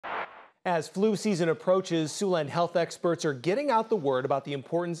As flu season approaches, Siouxland health experts are getting out the word about the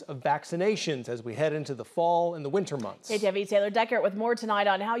importance of vaccinations as we head into the fall and the winter months. KTIV's Taylor Deckert with more tonight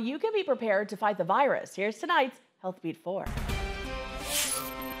on how you can be prepared to fight the virus. Here's tonight's Healthbeat 4.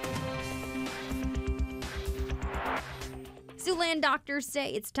 Siouxland doctors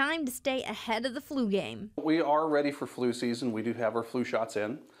say it's time to stay ahead of the flu game. We are ready for flu season. We do have our flu shots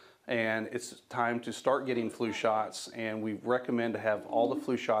in, and it's time to start getting flu shots, and we recommend to have all the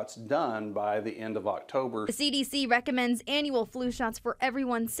flu shots done by the end of October. The CDC recommends annual flu shots for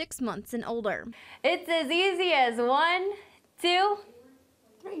everyone 6 months and older. It's as easy as 1, 2,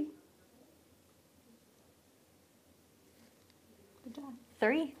 3. Good job.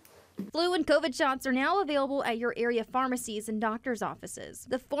 3. Flu and COVID shots are now available at your area pharmacies and doctor's offices.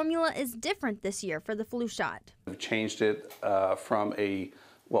 The formula is different this year for the flu shot. We've changed it from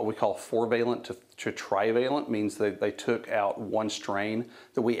what we call 4-valent to trivalent, means that they took out one strain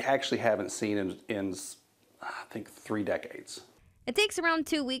that we actually haven't seen in I think 3 decades. It takes around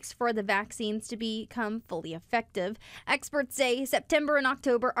 2 weeks for the vaccines to become fully effective. Experts say September and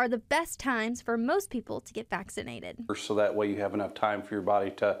October are the best times for most people to get vaccinated. So that way you have enough time for your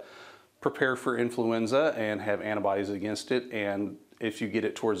body to prepare for influenza and have antibodies against it. And if you get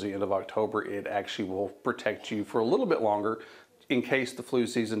it towards the end of October, it actually will protect you for a little bit longer in case the flu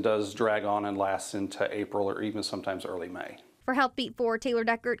season does drag on and lasts into April or even sometimes early May. For Healthbeat 4, Taylor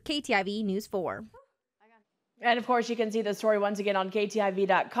Deckert, KTIV News 4. And of course, you can see the story once again on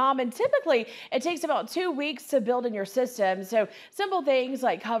KTIV.com. And typically, it takes about 2 weeks to build in your system. So simple things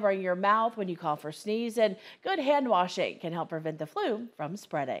like covering your mouth when you cough or sneeze and good hand washing can help prevent the flu from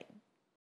spreading.